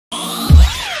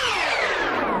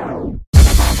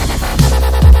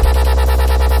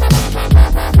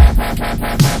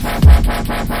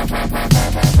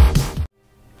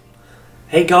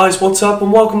Hey guys, what's up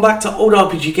and welcome back to Old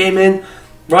RPG Gaming.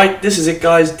 Right, this is it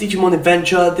guys, Digimon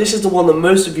Adventure. This is the one that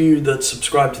most of you that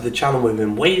subscribe to the channel have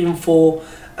been waiting for.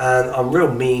 And I'm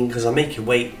real mean because I make you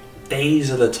wait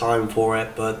days at a time for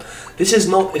it. But this is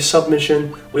not a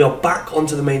submission. We are back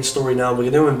onto the main story now. We're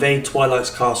going to invade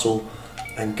Twilight's castle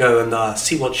and go and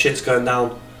see what shit's going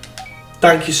down.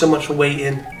 Thank you so much for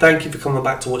waiting. Thank you for coming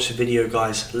back to watch the video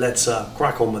guys. Let's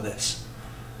crack on with this.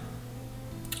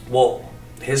 Whoa.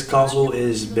 His castle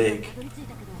is big.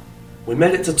 We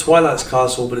made it to Twilight's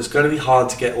castle, but it's going to be hard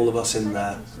to get all of us in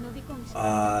there.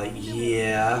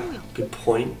 Yeah, good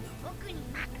point.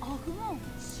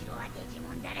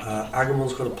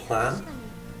 Agamon's got a plan.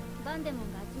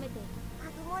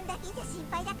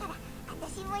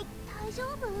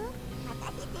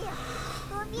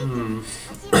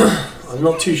 I'm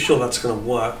not too sure that's going to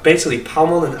work. Basically,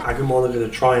 Palmon and Agumon are going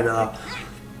to try and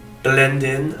blend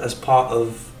in as part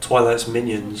of Twilight's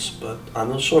minions, but I'm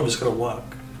not sure if it's going to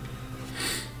work.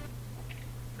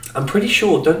 I'm pretty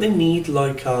sure, don't they need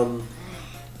like oh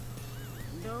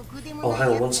hang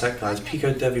on one sec guys,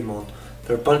 Pico Devimon.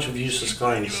 There are a bunch of useless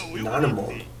guys.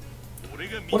 Nanamon.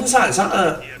 What is that? Is that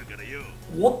a...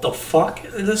 What the fuck?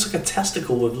 It looks like a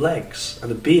testicle with legs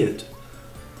and a beard.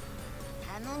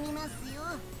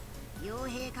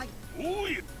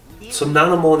 So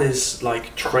Nanamon is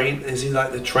like is he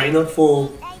like the trainer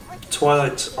for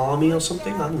Twilight's army or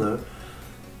something? I don't know.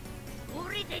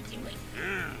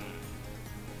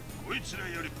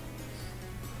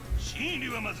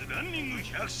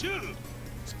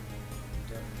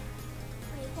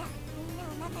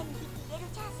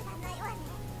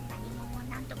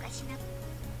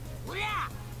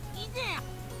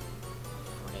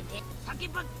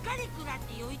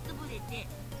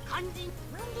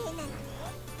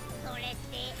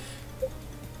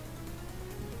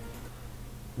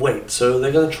 Wait, so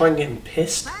they're gonna try and get him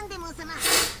pissed?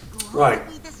 Right.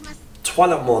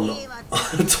 Twilightmon.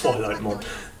 Twilightmon.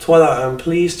 Twilight, I'm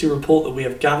pleased to report that we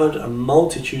have gathered a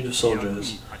multitude of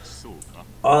soldiers.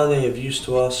 Are they of use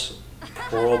to us?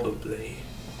 Probably.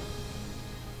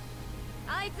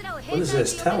 What is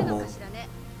this? Telmon?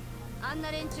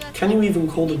 Can you even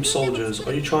call them soldiers?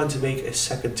 Are you trying to make a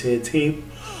second tier team?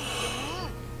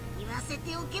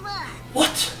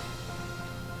 What?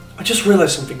 I just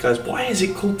realised something guys, why is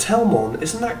it called Telmon?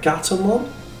 Isn't that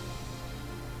Gatomon?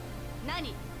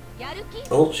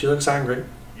 Oh, she looks angry.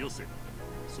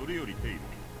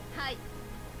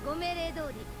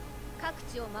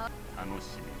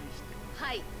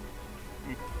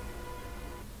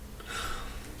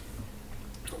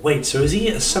 Wait, so is he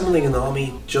assembling an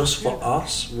army just for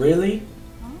us? Really?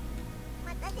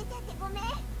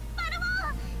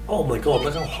 Oh my god,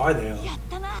 look how high they are.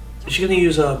 Is she going to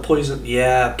use a poison?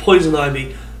 Yeah, poison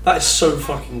ivy. That is so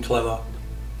fucking clever.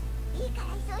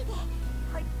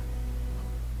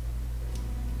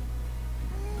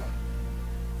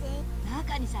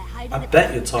 I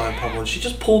bet you're tired, Pamela. She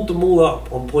just pulled them all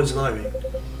up on poison ivy.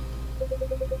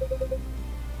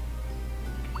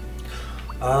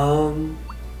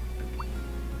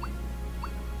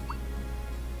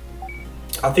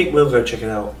 I think we'll go check it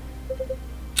out.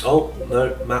 Oh,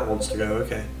 no, Matt wants to go,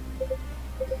 okay.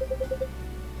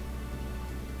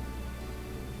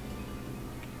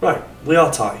 Right, we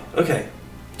are Thai. Okay,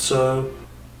 so...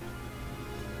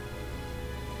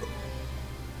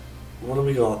 What do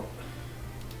we got?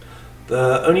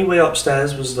 The only way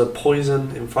upstairs was the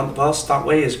poison in front of us. That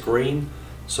way is green.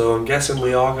 So I'm guessing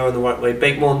we are going the right way.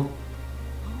 Bakemon.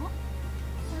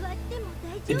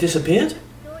 It disappeared?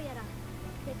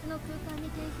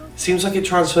 Seems like it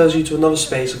transfers you to another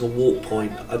space like a warp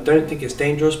point. I don't think it's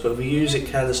dangerous, but if we use it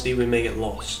carelessly we may get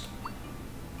lost.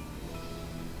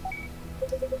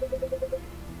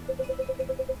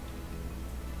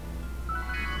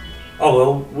 Oh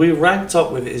well, we ranked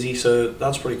up with Izzy, so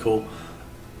that's pretty cool.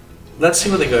 Let's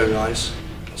see where they go, guys.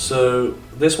 So,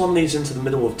 this one leads into the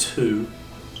middle of two.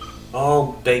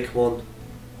 Oh, Bakemon.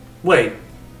 Wait.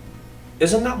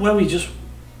 Isn't that where we just...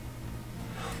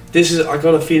 This is... I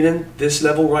got a feeling this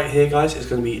level right here, guys, is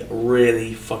going to be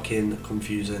really fucking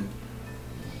confusing.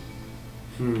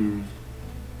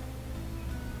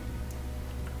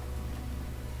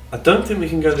 I don't think we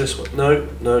can go this way. No,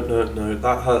 no, no, no.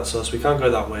 That hurts us. We can't go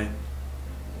that way.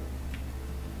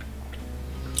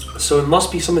 So it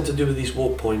must be something to do with these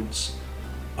warp points.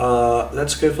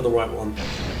 Let's go for the right one.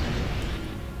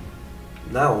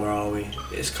 Now where are we?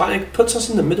 It's kind of puts us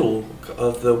in the middle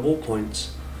of the warp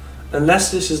points.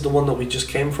 Unless this is the one that we just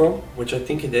came from, which I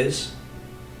think it is.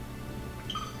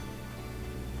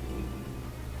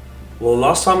 Well,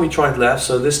 last time we tried left,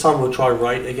 so this time we'll try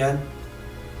right again.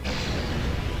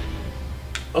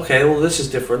 Okay, well this is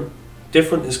different.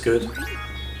 Different is good.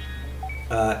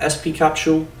 SP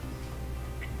capsule.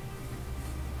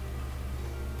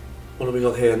 What do we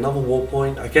got here? Another war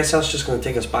point. I guess that's just going to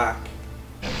take us back.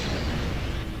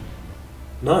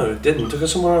 No, it didn't. It took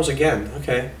us somewhere else again.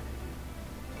 Okay.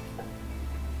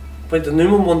 Wait, the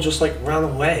Newman one just like ran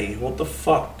away. What the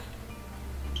fuck?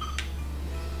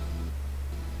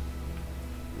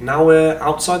 Now we're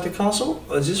outside the castle?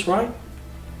 Is this right?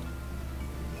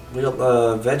 We got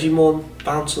the Digimon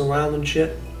bouncing around and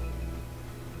shit.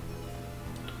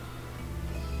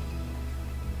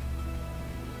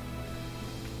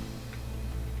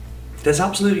 There's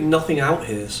absolutely nothing out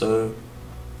here, so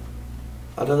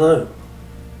I don't know.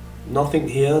 Nothing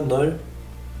here, no.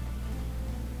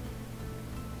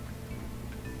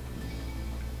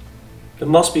 There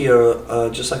must be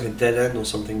just like a dead end or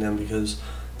something then, because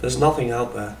there's nothing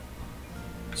out there.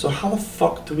 So how the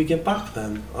fuck do we get back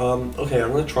then? Okay,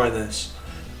 I'm gonna try this.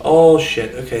 Oh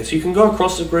shit, okay, so you can go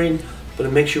across the green, but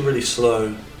it makes you really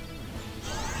slow.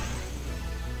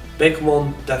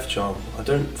 Digimon Death Charm. I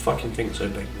don't fucking think so,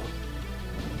 Digimon.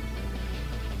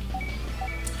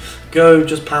 Go,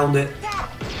 just pound it.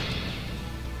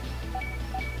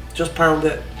 Just pound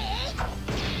it.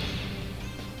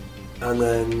 And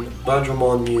then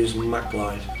Badramon use Mac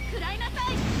Glide.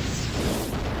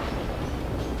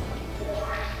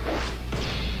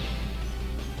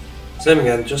 Same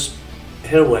again, just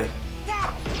hit away.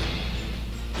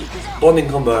 Bonding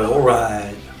combo,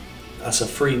 alright. That's a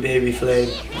free baby flame.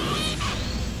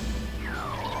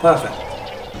 Perfect.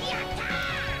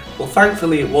 Well,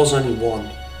 thankfully it was only one.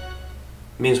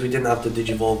 Means we didn't have to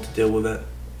digivolve to deal with it.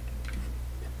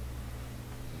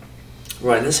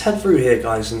 Right, let's head through here,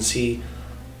 guys, and see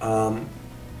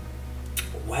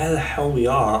where the hell we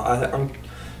are. Do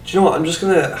you know what? I'm just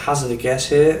gonna hazard a guess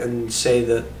here and say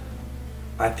that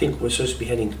I think we're supposed to be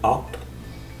heading up.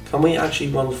 Can we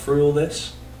actually run through all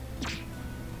this?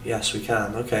 Yes, we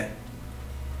can. Okay.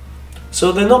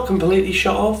 So they're not completely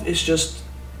shut off. It's just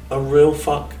a real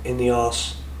fuck in the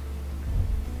arse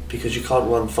because you can't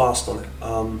run fast on it.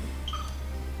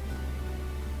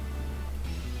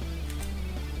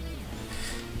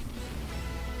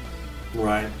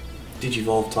 Right,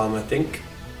 Digivolve time, I think.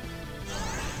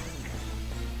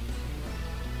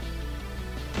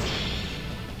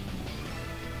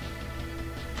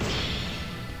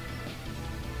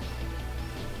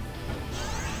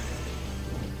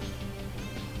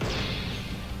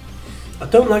 I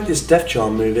don't like this Death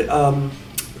Charm move. It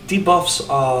debuffs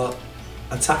our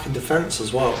attack and defense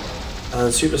as well.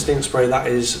 And Super Stink Spray, that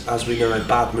is, as we know, a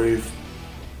bad move.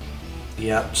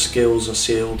 Yep, skills are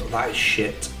sealed. That is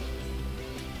shit.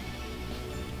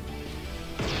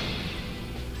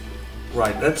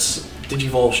 Right, let's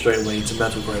Digivolve straight away to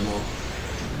Metal Greymon.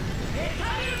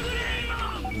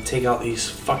 And take out these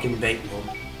fucking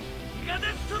Batemon.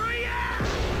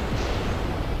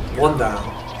 One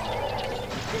down.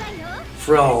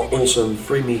 Oh, awesome.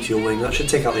 Free Meteor Wing. That should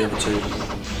take out the other two.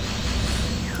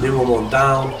 New one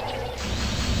down.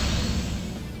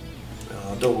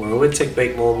 Don't worry, we'll take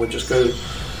Batemon. We'll just go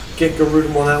get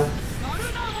Garudamon out.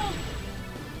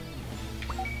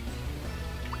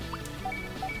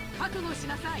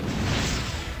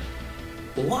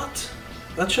 What?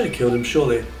 That should have killed him,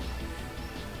 surely.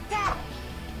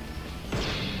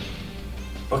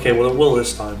 Okay, well it will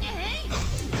this time.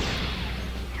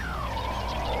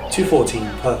 214,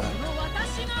 perfect.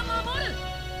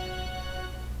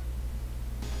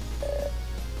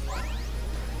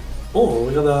 Oh,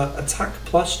 we got a attack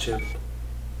plus chip.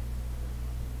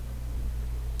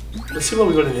 Let's see what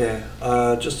we got in here.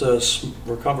 Just a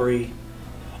recovery.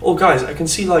 Oh, guys, I can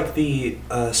see like the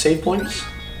save points.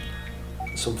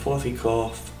 Some fluffy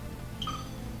cough.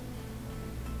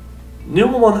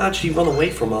 Numemon actually run away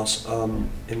from us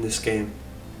in this game,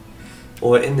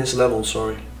 or in this level.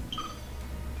 Sorry.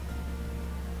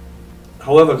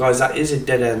 However, guys, that is a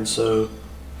dead end, so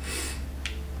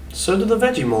do the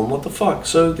Digimon. What the fuck?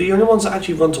 So the only ones that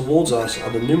actually run towards us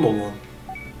are the Numemon.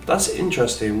 That's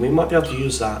interesting. We might be able to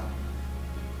use that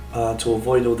to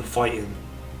avoid all the fighting.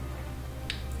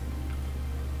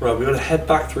 Right, we're gonna head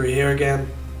back through here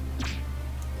again.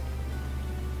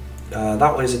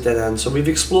 That way is a dead end. So we've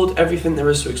explored everything there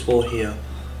is to explore here.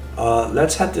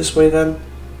 Let's head this way then.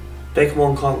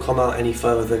 Digimon can't come out any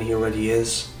further than he already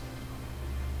is.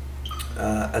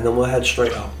 And then we'll head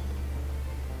straight up.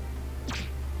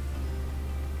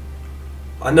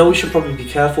 I know we should probably be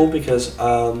careful because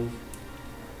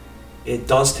it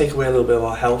does take away a little bit of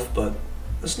our health, but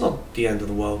it's not the end of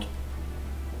the world.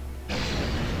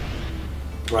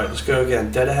 Right, let's go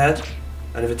again. Dead ahead.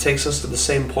 And if it takes us to the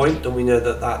same point, then we know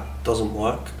that that doesn't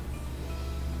work.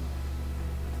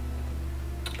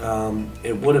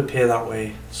 it would appear that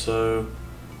way. So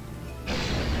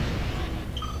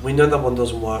we know that one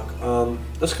doesn't work.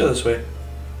 Let's go this way.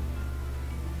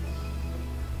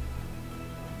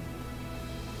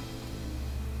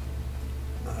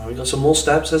 We got some more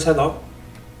steps. Let's head up.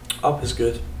 Up is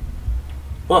good.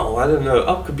 Well, I don't know.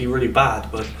 Up could be really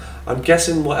bad, but I'm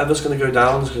guessing whatever's going to go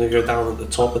down is going to go down at the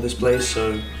top of this place.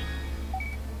 So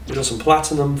we got some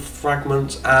platinum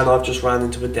fragments, and I've just ran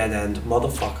into a dead end,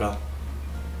 motherfucker.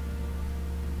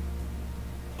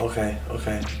 Okay,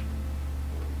 okay.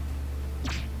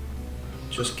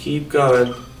 Just keep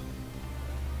going.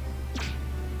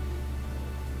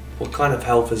 What kind of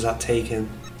health is that taking?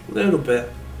 A little bit.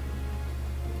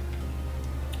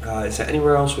 Is there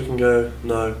anywhere else we can go?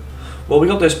 No. Well, we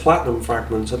got those platinum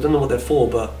fragments. I don't know what they're for,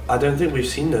 but I don't think we've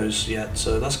seen those yet,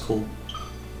 so that's cool.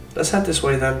 Let's head this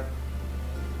way then.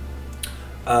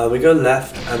 We go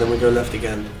left, and then we go left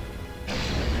again.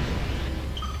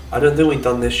 I don't think we've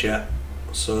done this yet,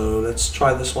 so let's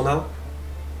try this one out.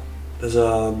 There's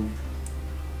a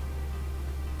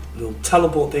little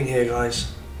teleport thing here,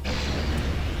 guys.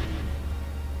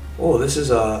 Oh, this is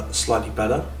slightly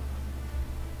better.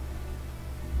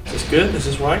 Is this good? Is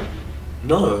this right?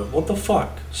 No. What the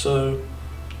fuck? So,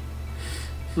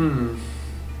 I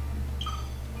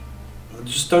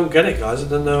just don't get it, guys. I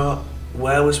don't know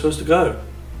where we're supposed to go.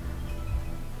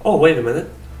 Oh, wait a minute.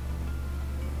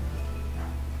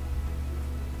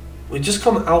 We just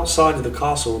come outside of the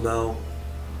castle now.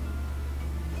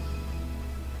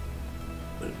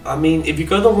 I mean, if you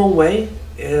go the wrong way,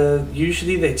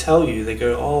 usually they tell you. They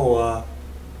go, oh,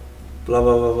 blah,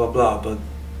 blah, blah, blah, blah. But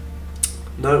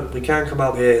no, we can't come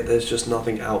out here. There's just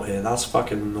nothing out here. That's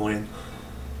fucking annoying.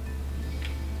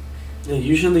 Yeah,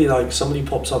 usually, like, somebody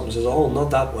pops up and says, oh,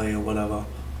 not that way, or whatever.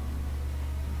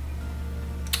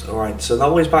 Alright, so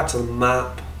that way's back to the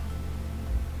map.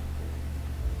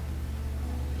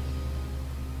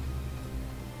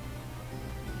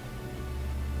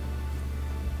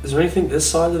 Is there anything this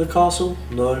side of the castle?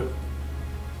 No.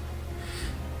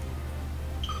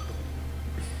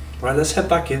 Right, let's head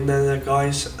back in there,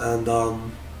 guys,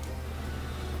 and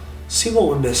see what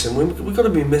we're missing. We've got to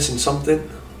be missing something.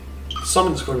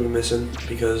 Something's got to be missing,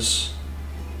 because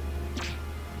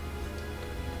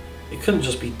it couldn't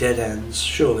just be dead ends,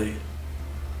 surely.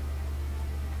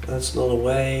 That's not a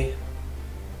way.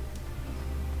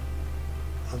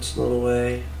 That's not a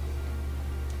way.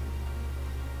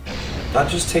 That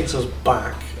just takes us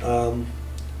back.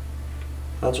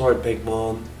 That's right, big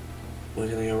man. We're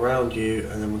going to go around you,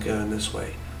 and then we're going this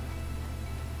way.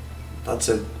 That's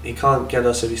it. He can't get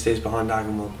us if he stays behind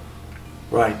Agumon.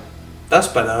 Right. That's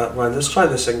better. Right, let's try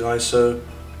this thing, guys. So,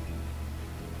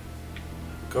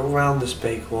 go around this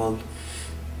big one.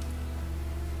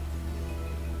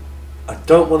 I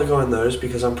don't want to go in those,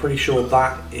 because I'm pretty sure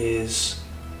that is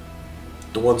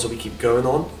the ones that we keep going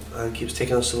on, and keeps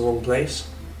taking us to the wrong place.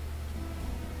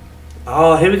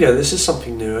 Oh, here we go. This is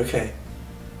something new. Okay.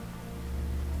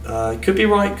 Could be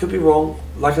right, could be wrong.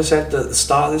 Like I said at the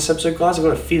start of this episode, guys, I've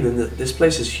got a feeling that this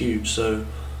place is huge, so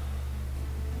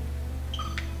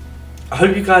I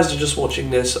hope you guys are just watching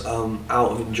this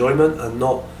out of enjoyment and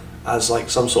not as like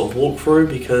some sort of walkthrough,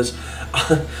 because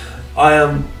I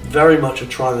am very much a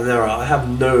trial and error. I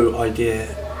have no idea.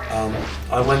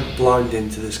 I went blind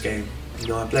into this game. You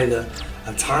know, I played a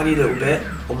tiny little bit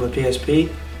on the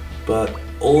PSP, but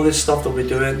all this stuff that we're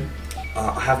doing,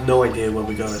 I have no idea where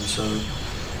we're going, so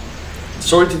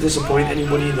sorry to disappoint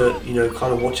anybody that, you know,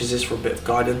 kind of watches this for a bit of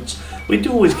guidance. We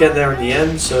do always get there in the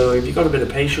end, so if you've got a bit of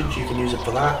patience, you can use it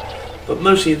for that. But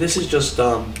mostly this is just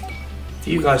for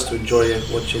you guys to enjoy it,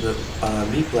 watching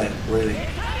me play it, really.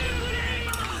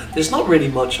 There's not really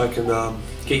much I can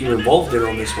get you involved in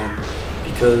on this one,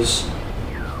 because,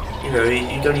 you know,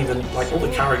 you don't even, like, all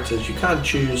the characters, you can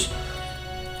choose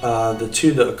the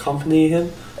two that accompany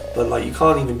him, but like you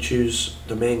can't even choose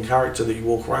the main character that you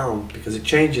walk around, because it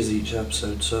changes each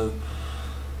episode, so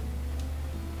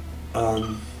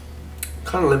kind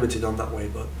of limited on that way,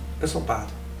 but it's not bad.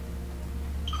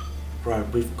 Right,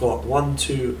 we've got 1,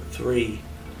 2, 3.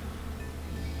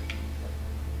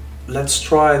 Let's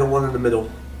try the one in the middle.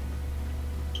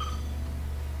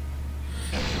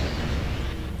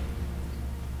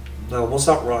 Now, was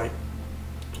that right?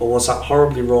 Or was that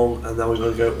horribly wrong, and now we're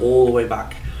going to go all the way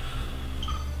back?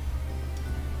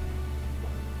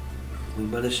 We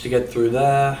managed to get through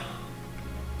there.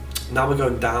 Now we're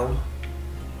going down.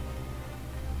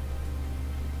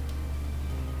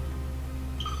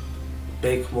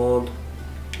 Big one.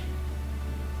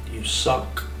 You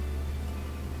suck.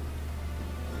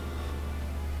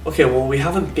 Okay, well, we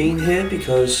haven't been here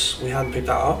because we hadn't picked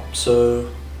that up, so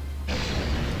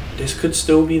This could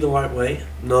still be the right way.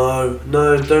 No,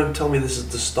 no, don't tell me this is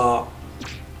the start.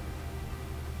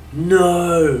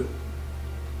 No!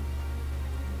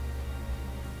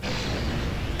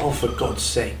 Oh, for God's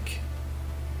sake.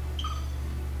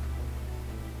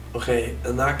 Okay,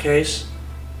 in that case,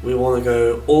 we want to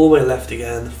go all the way left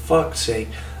again. Fuck's sake.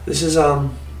 This is gonna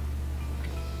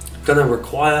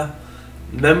require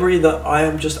memory that I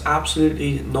am just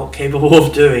absolutely not capable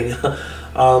of doing.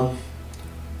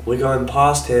 We're going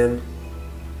past him,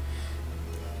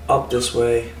 up this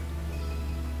way.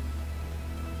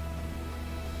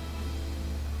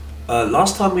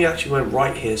 Last time we actually went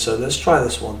right here, so let's try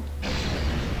this one.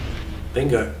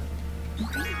 Bingo.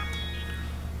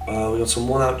 We got some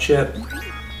worn out chip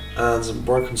and some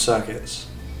broken circuits.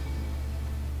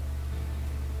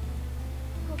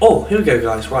 Oh, here we go,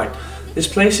 guys. Right. This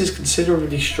place is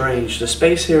considerably strange. The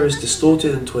space here is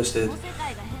distorted and twisted.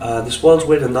 This world's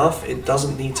weird enough, it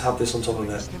doesn't need to have this on top of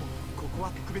it.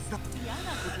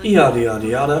 Yada yada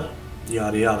yada.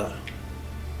 Yada yada.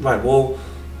 Right, well,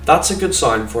 that's a good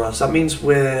sign for us. That means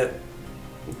we're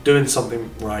doing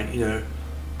something right, you know.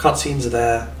 Cutscenes are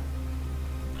there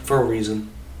for a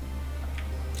reason.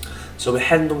 So we're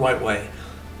heading the right way.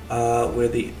 We're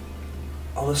the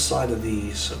other side of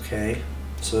these, okay.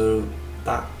 So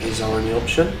that is our only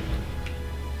option.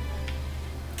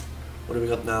 What do we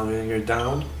got now? We're going to go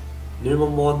down.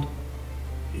 Newman 1.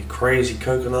 You crazy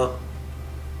coconut.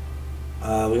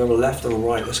 We got the left and the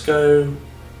right. Let's go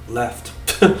left.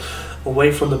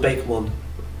 Away from the Bakemon.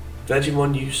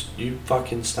 Digimon, you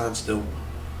fucking stand still.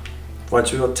 Right,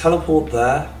 so we got teleport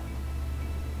there.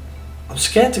 I'm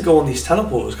scared to go on these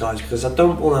teleporters, guys, because I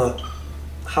don't want to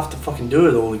have to fucking do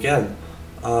it all again.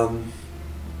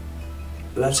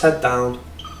 Let's head down.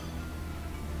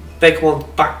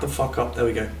 Bakemon, back the fuck up. There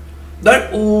we go. No!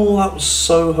 Oh, that was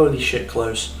so holy shit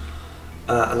close.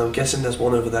 And I'm guessing there's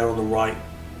one over there on the right.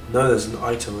 No, there's an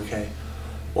item, okay.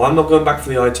 Well, I'm not going back for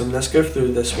the item. Let's go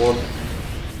through this one.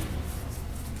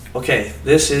 Okay,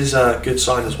 this is a good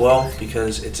sign as well,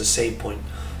 because it's a save point.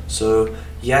 So,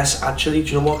 yes, actually,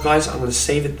 do you know what, guys? I'm going to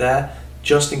save it there,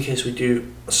 just in case we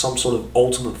do some sort of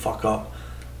ultimate fuck up.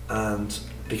 And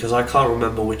because I can't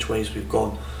remember which ways we've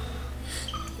gone.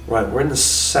 Right, we're in the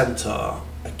center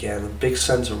again, a big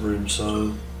center room,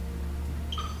 so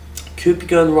could be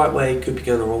going the right way, could be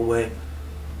going the wrong way.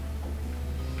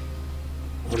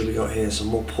 What do we got here? Some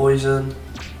more poison.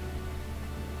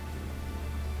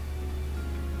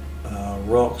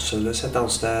 Rocks, so let's head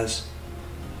downstairs.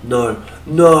 No,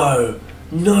 no,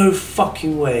 no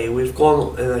fucking way. We've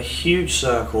gone in a huge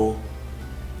circle.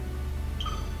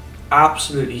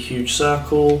 Absolutely huge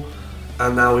circle.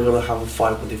 And now we're gonna have a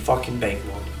fight with the fucking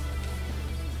Bakemon.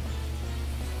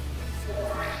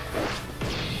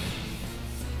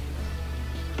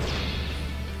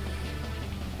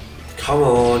 Come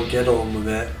on, get on with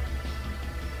it.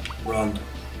 Run.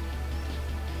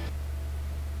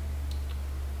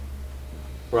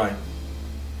 Right.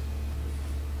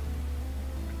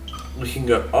 We can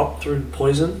go up through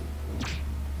poison.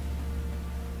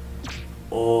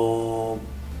 Or...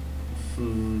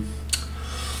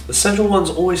 The central ones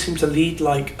always seem to lead,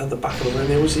 like, at the back of the room.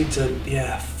 They always seem to...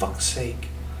 Yeah, fuck's sake.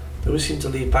 They always seem to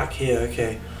lead back here,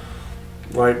 okay.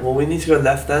 Right, well, we need to go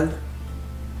left then.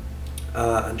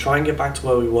 And try and get back to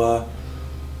where we were.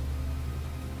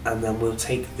 And then we'll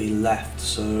take the left,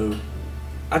 so...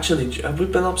 Actually, have we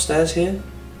been upstairs here?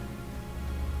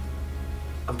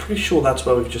 I'm pretty sure that's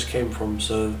where we've just came from,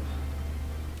 so...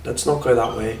 Let's not go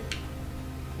that way.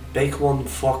 Bakemon,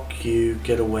 fuck you,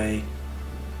 get away.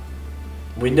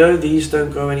 We know these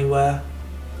don't go anywhere.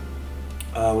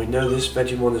 We know this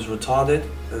Digimon is retarded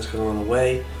and it's going to run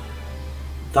away.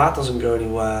 That doesn't go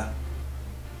anywhere.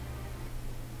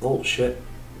 Oh shit.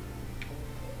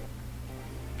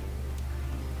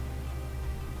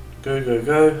 Go, go,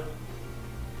 go.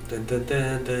 Dun, dun,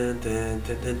 dun, dun, dun,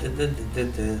 dun, dun, dun, dun,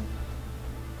 dun, dun.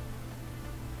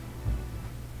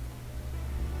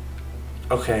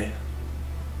 Okay.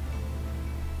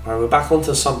 Alright, we're back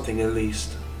onto something at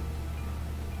least.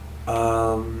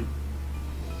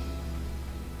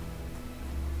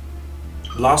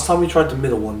 Last time we tried the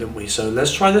middle one, didn't we? So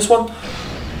let's try this one.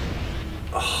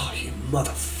 Oh, you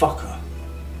motherfucker.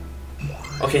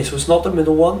 Okay, so it's not the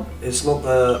middle one. It's not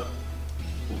the...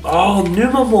 Oh,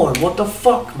 Numamon, what the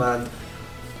fuck, man?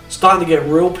 Starting to get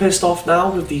real pissed off now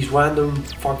with these random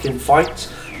fucking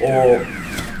fights. Or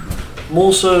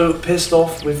more so pissed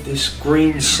off with this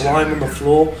green slime on the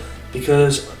floor.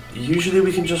 Because usually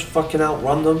we can just fucking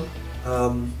outrun them.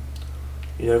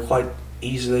 You know, quite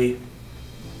easily.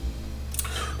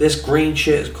 This green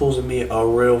shit is causing me a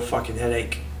real fucking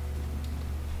headache.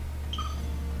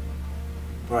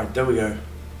 Right, there we go.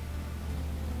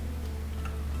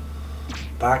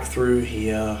 Back through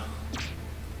here.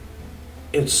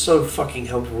 It's so fucking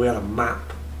helpful we had a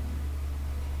map.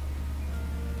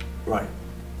 Right.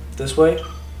 This way.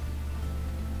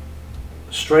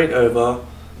 Straight over.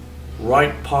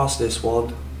 Right past this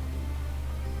one.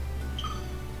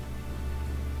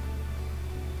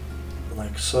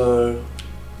 Like so.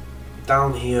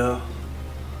 Down here.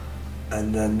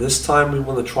 And then this time we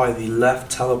want to try the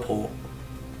left teleport.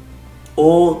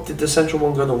 Or did the central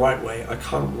one go the right way? I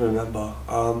can't remember.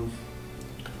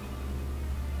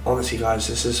 Honestly guys,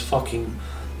 this is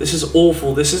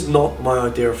awful. This is not my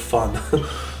idea of fun.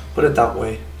 Put it that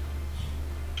way.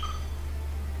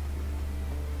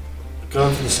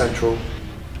 Going for the central.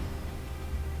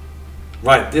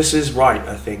 Right, this is right,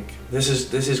 I think. This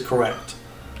is correct.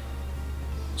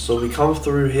 So we come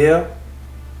through here.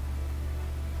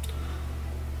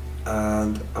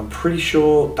 And I'm pretty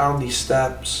sure down these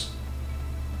steps.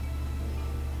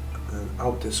 And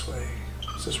out this way.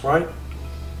 Is this right?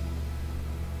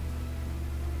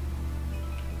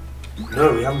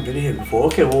 No, we haven't been here before.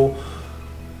 Okay, well,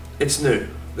 it's new.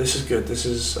 This is good. This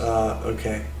is,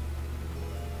 okay.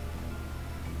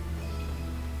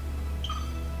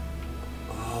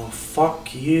 Oh,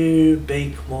 fuck you,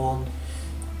 Digimon.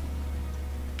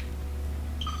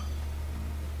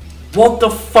 What the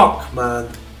fuck, man?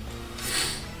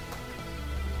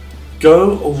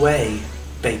 Go away,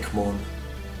 Digimon.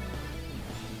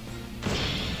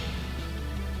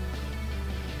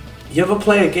 You ever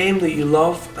play a game that you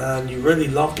love and you really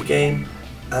love the game,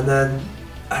 and then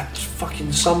at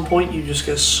fucking some point you just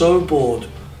get so bored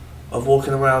of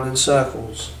walking around in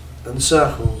circles and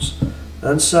circles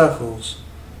and circles,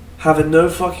 having no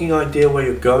fucking idea where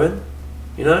you're going,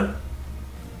 you know?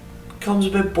 It becomes a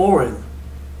bit boring.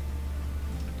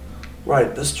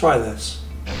 Right, let's try this.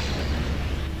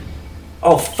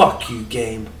 Oh, fuck you,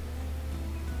 game.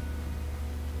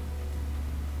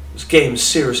 This game is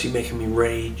seriously making me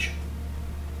rage.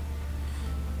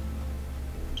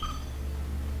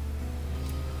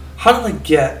 How did I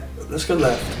get... Let's go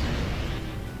left.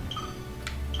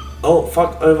 Oh,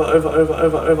 fuck. Over.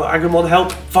 Agumon,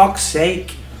 help. Fuck's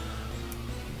sake.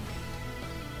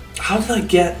 How did I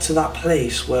get to that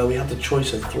place where we had the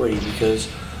choice of 3? Because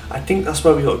I think that's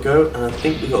where we got to go, and I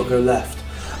think we got to go left.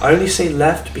 I only say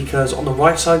left because on the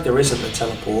right side there isn't a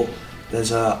teleport.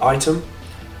 There's an item.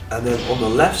 And then on the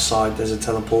left side there's a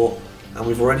teleport. And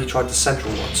we've already tried the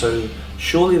central one. So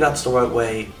surely that's the right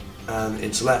way, and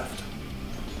it's left.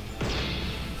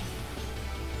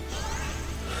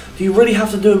 Do you really have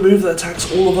to do a move that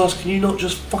attacks all of us? Can you not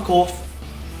just fuck off?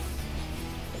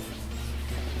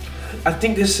 I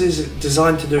think this is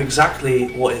designed to do exactly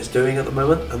what it's doing at the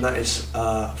moment, and that is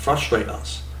frustrate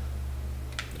us.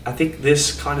 I think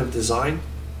this kind of design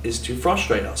is to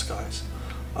frustrate us, guys.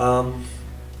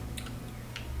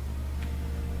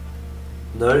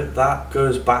 No, that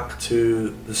goes back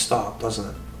to the start,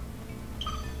 doesn't it?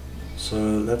 So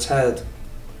let's head...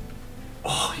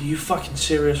 Oh, are you fucking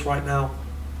serious right now?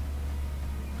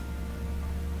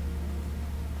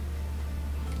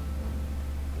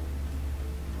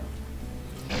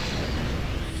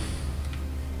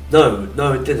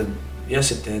 No, it didn't.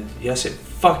 Yes, it did. Yes, it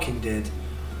fucking did.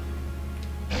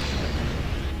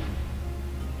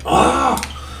 Ah!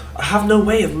 I have no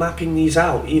way of mapping these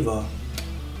out either.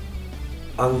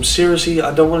 I'm seriously,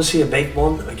 I don't want to see a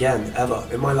Digimon again, ever,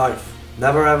 in my life.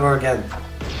 Never ever again.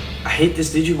 I hate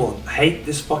this Digimon. I hate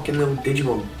this fucking little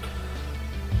Digimon.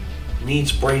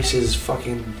 Needs braces,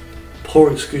 fucking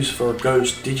poor excuse for a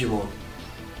ghost Digimon.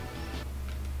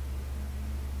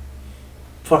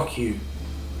 Fuck you.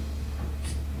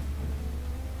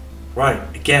 Right,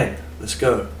 again, let's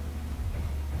go.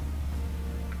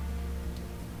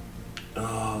 Oh,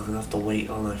 I'm gonna have to wait,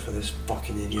 aren't I, for this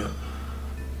fucking idiot.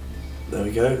 There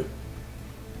we go.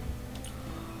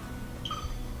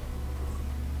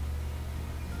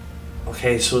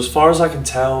 Okay, so as far as I can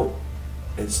tell,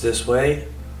 it's this way.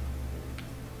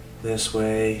 This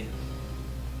way.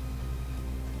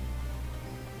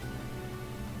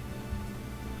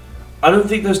 I don't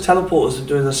think those teleporters are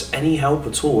doing us any help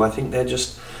at all. I think they're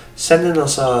just sending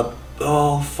us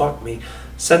oh fuck me,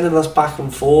 sending us back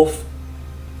and forth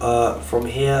from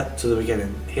here to the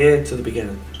beginning, here to the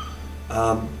beginning.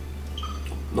 Not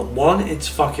one, it's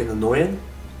fucking annoying,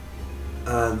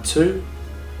 and 2,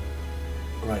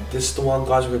 right, this is the one,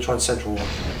 guys. We're gonna try the central one.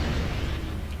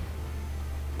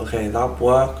 Okay, that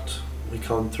worked. We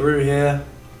come through here.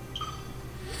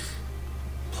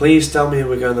 Please tell me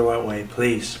we're going the right way,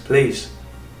 please, please.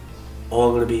 Or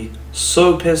I'm gonna be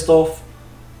so pissed off.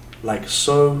 Like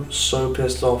so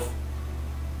pissed off.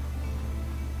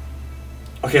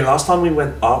 Okay, last time we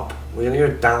went up. We're gonna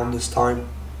go down this time.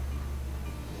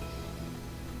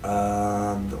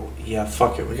 Yeah,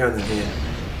 fuck it. We're going in here.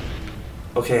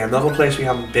 Okay, another place we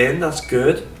haven't been. That's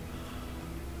good.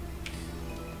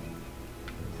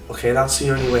 Okay, that's the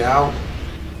only way out.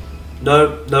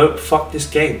 No, no, fuck this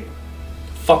game.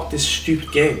 Fuck this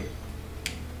stupid game.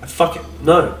 Fuck it.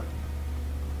 No.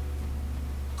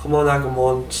 Come on,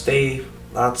 Agumon. Stay.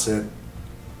 That's it.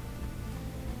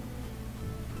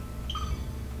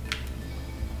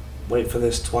 Wait for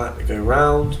this twat to go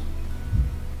round.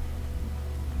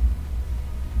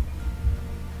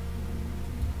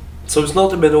 So it's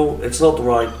not the middle, it's not the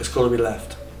right, it's got to be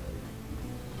left.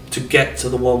 To get to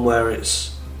the one where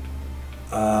it's...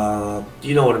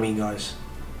 you know what I mean, guys.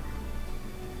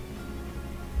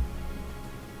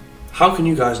 How can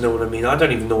you guys know what I mean? I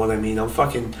don't even know what I mean. I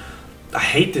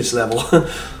hate this level.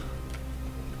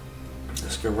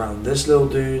 Let's go around this little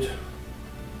dude.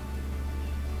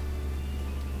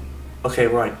 Okay,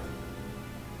 right.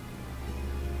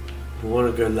 We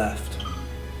want to go left.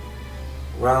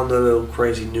 Round the little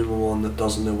crazy Numemon that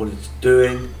doesn't know what it's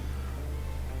doing.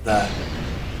 There.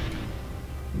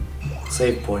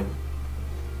 Save point.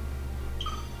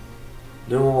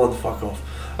 Numemon, fuck off.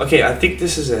 Okay, I think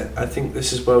this is it. I think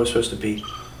this is where we're supposed to be.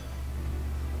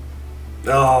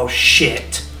 Oh,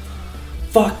 shit.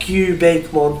 Fuck you,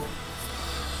 Bakemon.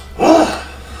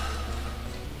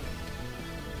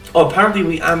 Oh, apparently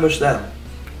we ambushed them.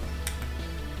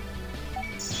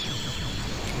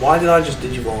 Why did I just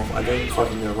digivolve? I don't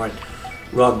fucking know. Right.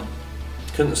 Run.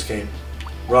 Couldn't escape.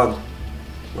 Run.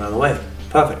 Ran away.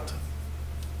 Perfect.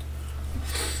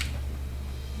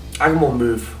 Agumon,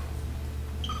 move.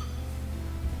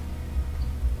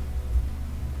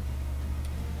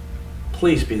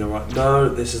 Please be the right... No,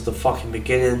 this is the fucking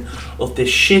beginning of this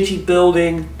shitty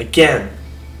building again.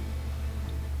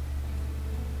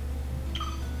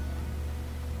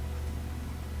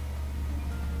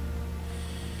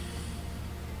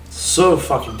 So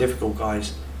fucking difficult,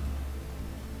 guys.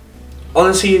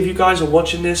 Honestly, if you guys are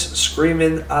watching this,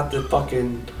 screaming at the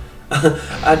fucking...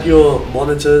 at your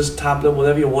monitors, tablet,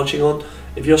 whatever you're watching on,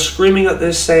 if you're screaming at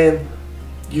this saying,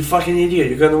 you fucking idiot,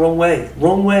 you're going the wrong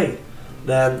way,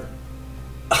 then...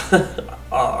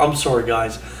 I'm sorry,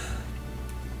 guys.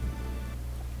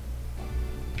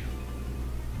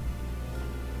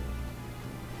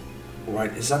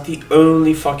 Right, is that the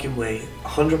only fucking way?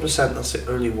 100% that's the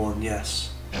only one,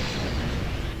 yes.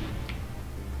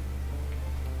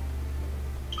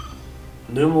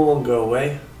 Numemon, go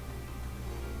away.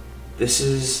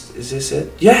 Is this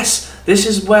it? Yes! This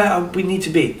is where we need to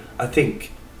be, I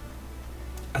think.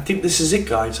 I think this is it,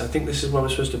 guys. I think this is where we're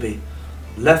supposed to be.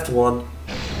 Left one.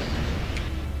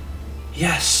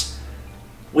 Yes!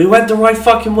 We went the right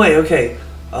fucking way, okay.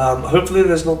 Hopefully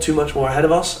there's not too much more ahead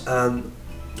of us and,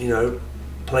 you know,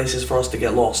 places for us to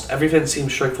get lost. Everything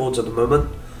seems straightforward at the moment,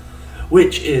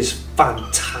 which is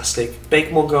fantastic.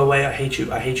 Bakemon, go away. I hate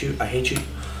you, I hate you, I hate you.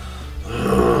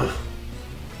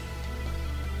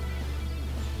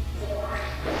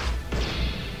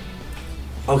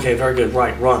 Okay, very good.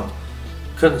 Right, run.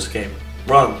 Couldn't escape.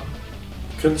 Run.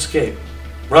 Couldn't escape.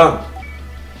 Run.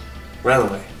 Ran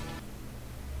away.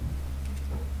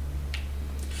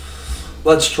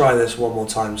 Let's try this one more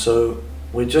time. So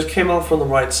we just came out from the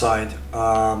right side.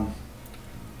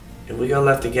 If we go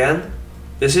left again,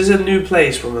 this is a new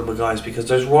place, remember, guys, because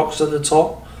those rocks at the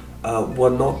top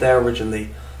were not there originally.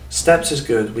 Steps is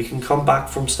good. We can come back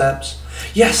from steps.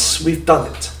 Yes, we've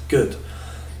done it. Good.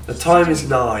 The time is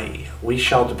nigh. We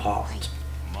shall depart.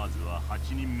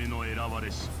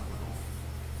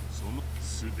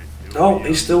 Oh,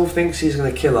 he still thinks he's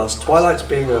going to kill us. Twilight's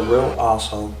being a real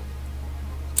asshole.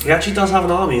 He actually does have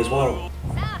an army as well.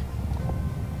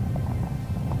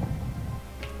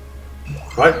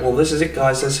 Right, well this is it,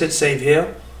 guys. Let's hit save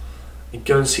here. And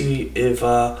go and see if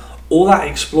all that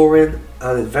exploring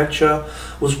and adventure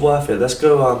was worth it. Let's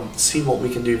go see what we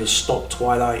can do to stop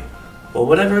Twilight. Or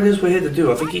whatever it is we're here to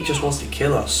do. I think he just wants to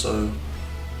kill us, so...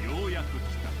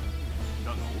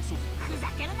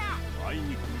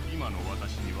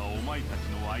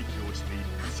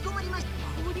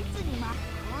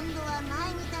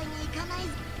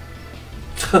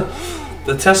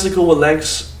 The testicle with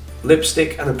legs,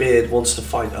 lipstick and a beard wants to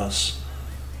fight us.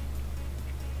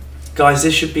 Guys,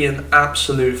 this should be an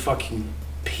absolute fucking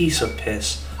piece of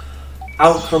piss.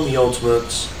 Out come the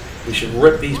ultimates. We should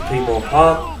rip these people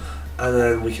apart. And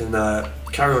then we can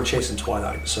carry on chasing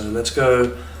Twilight. So let's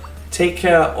go take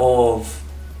care of...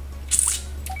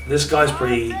 This guy's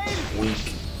pretty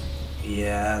weak.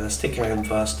 Yeah, let's take care of him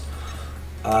first.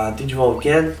 Digimon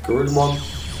again. Garudamon.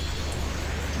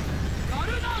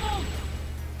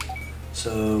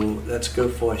 So let's go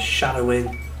for a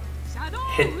shadowing.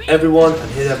 Hit everyone and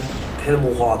hit them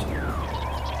all hard.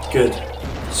 Good.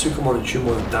 Sukamon and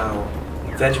Chumon are down.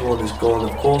 Vegemon is gone,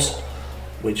 of course,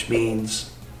 which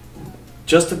means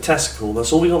just the testicle.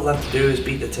 That's all we got left to do is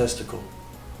beat the testicle.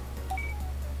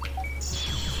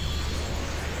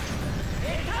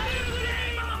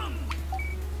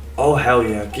 Oh hell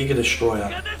yeah, Giga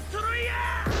Destroyer.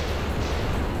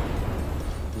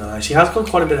 Nice, he has got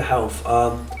quite a bit of health.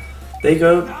 There you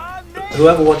go.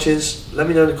 Whoever watches, let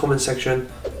me know in the comment section.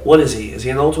 What is he? Is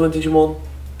he an Ultimate Digimon?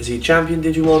 Is he a Champion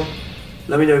Digimon?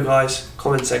 Let me know guys,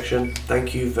 comment section.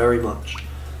 Thank you very much.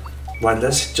 Right,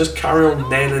 let's just carry on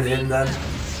nailing him then.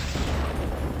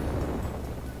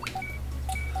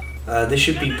 This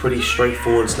should be pretty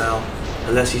straightforward now.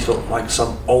 Unless he's got like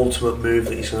some ultimate move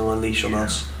that he's going to unleash on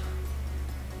us.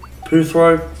 Poo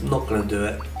throw, not going to do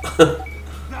it.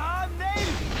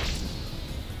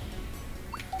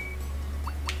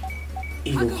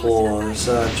 Eagle Claw, let's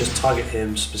just target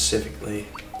him specifically.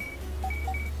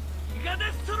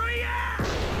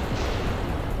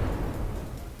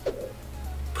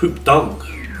 Poop Dunk.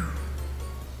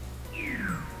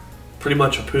 Pretty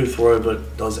much a poo throw,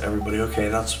 but does everybody. Okay,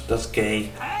 that's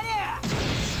gay.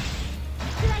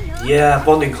 Yeah,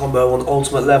 bonding combo on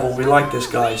ultimate level. We like this,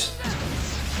 guys.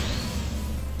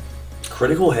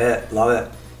 Critical hit, love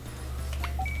it.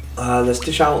 Let's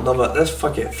dish out another. Let's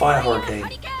fuck it. Fire Hurricane.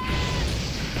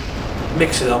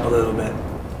 Mix it up a little bit.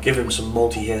 Give him some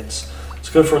multi hits. Let's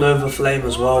go for an Overflame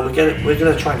as well. We're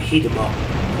gonna try and heat him up.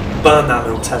 Burn that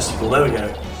little testicle. There we go.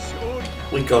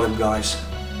 We got him, guys.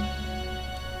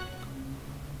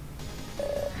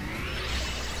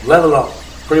 Level up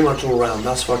pretty much all around.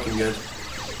 That's fucking good.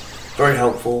 Very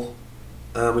helpful.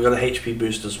 We got a HP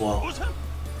boost as well.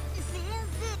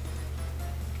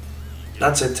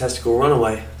 That's it, testicle. Run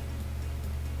away.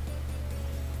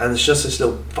 And it's just this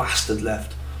little bastard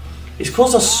left. He's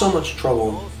caused us so much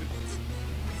trouble.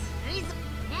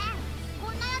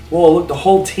 Whoa, look, the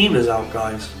whole team is out,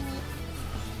 guys.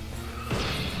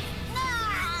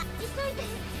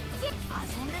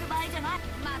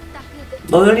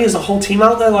 Not only is the whole team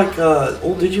out there, like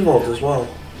all Digivolved as well.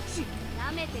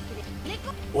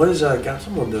 What is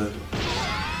Gatomon doing?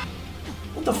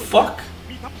 What the fuck?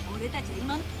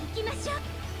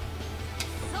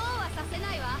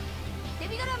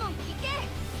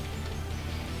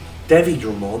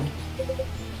 Digimon?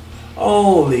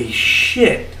 Holy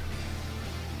shit!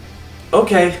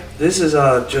 Okay, this is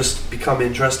just become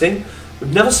interesting.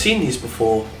 We've never seen these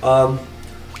before.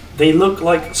 They look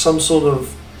like some sort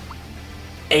of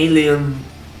alien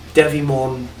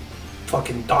Digimon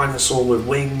fucking dinosaur with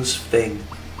wings thing.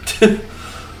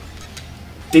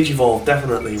 Digivolve,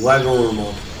 definitely.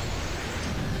 Wagorumon.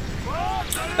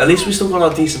 At least we still got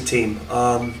our decent team.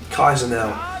 Kaiser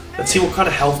now. Let's see what kind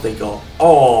of health they got.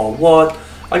 Oh, what?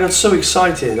 I got so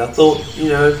excited. I thought, you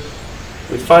know,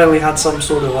 we finally had some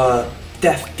sort of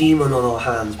death demon on our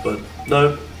hands, but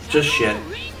no, just shit.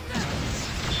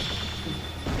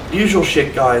 Usual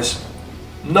shit, guys.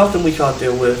 Nothing we can't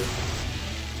deal with.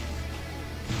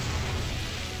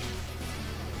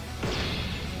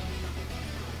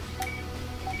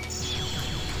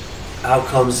 Out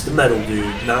comes the metal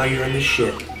dude. Now you're in the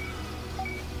shit.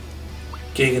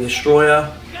 Giga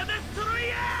Destroyer.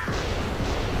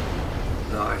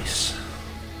 Nice.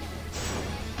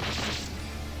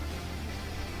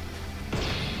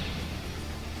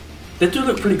 They do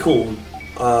look pretty cool,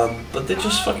 but they're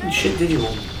just fucking shit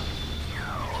Digimon.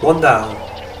 One down.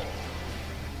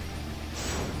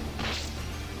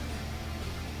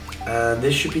 And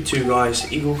this should be two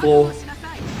guys. Eagle Claw.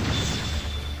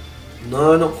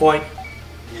 No, not quite.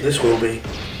 This will be.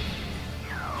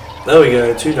 There we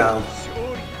go, two down.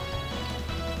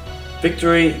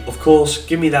 Victory, of course.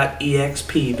 Give me that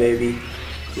EXP, baby.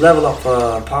 Level up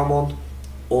Palmon.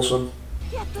 Awesome.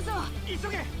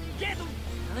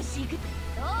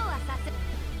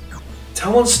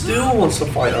 Talon still wants to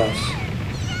fight us.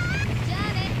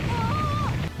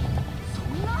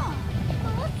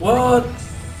 What?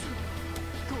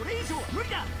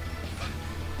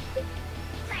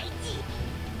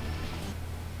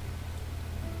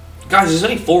 Guys, there's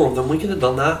only 4 of them. We could have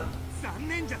done that.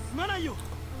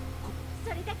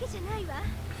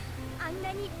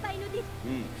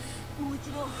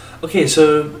 Okay,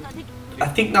 so I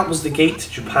think that was the gate to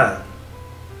Japan.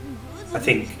 I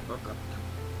think.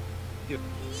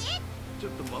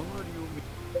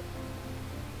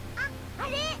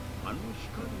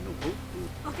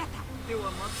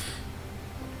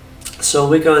 So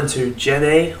we're going to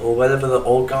Gene, or whatever the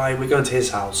old guy, we're going to his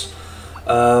house.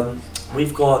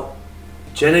 We've got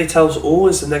Gene Tells All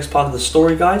is the next part of the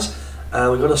story, guys.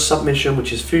 And we've got a submission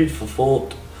which is Food for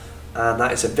Thought, and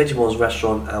that is at Digimon's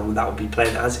restaurant, and that will be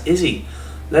playing as Izzy.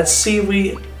 Let's see if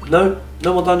we... No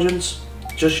more dungeons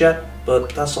just yet, but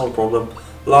that's not a problem.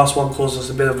 Last one caused us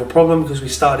a bit of a problem because we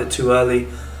started too early.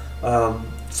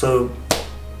 So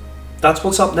that's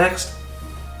what's up next.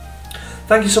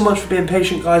 Thank you so much for being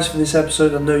patient, guys, for this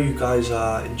episode. I know you guys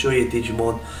enjoy your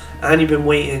Digimon, and you've been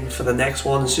waiting for the next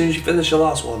one as soon as you finish your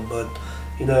last one. But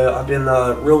you know, I've been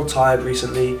real tired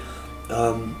recently.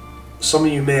 Some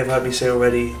of you may have heard me say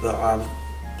already that I've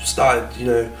started, you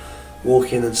know,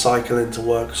 walking and cycling to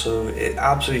work, so it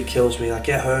absolutely kills me. I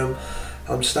get home,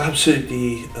 I'm just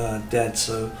absolutely dead.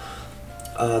 So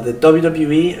the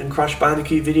WWE and Crash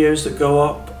Bandicoot videos that go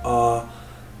up are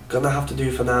gonna have to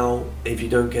do for now if you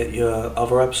don't get your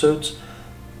other episodes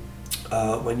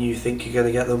when you think you're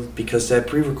gonna get them, because they're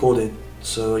pre-recorded,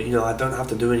 so you know I don't have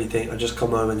to do anything. I just come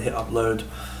home and hit upload,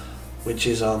 which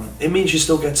is it means you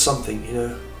still get something, you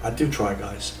know. I do try,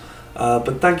 guys.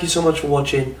 But thank you so much for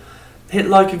watching. Hit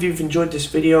like if you've enjoyed this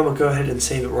video. I'm gonna go ahead and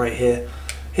save it right here.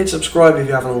 Hit subscribe if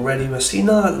you haven't already. We've seen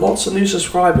lots of new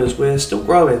subscribers. We're still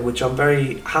growing, which I'm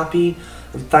very happy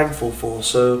and thankful for.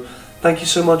 So thank you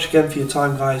so much again for your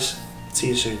time, guys. See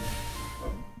you soon.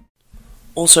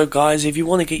 Also, guys, if you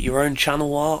want to get your own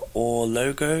channel art or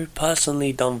logo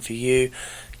personally done for you,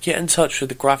 get in touch with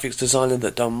the graphics designer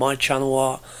that done my channel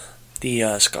art. The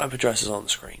Skype address is on the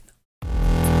screen.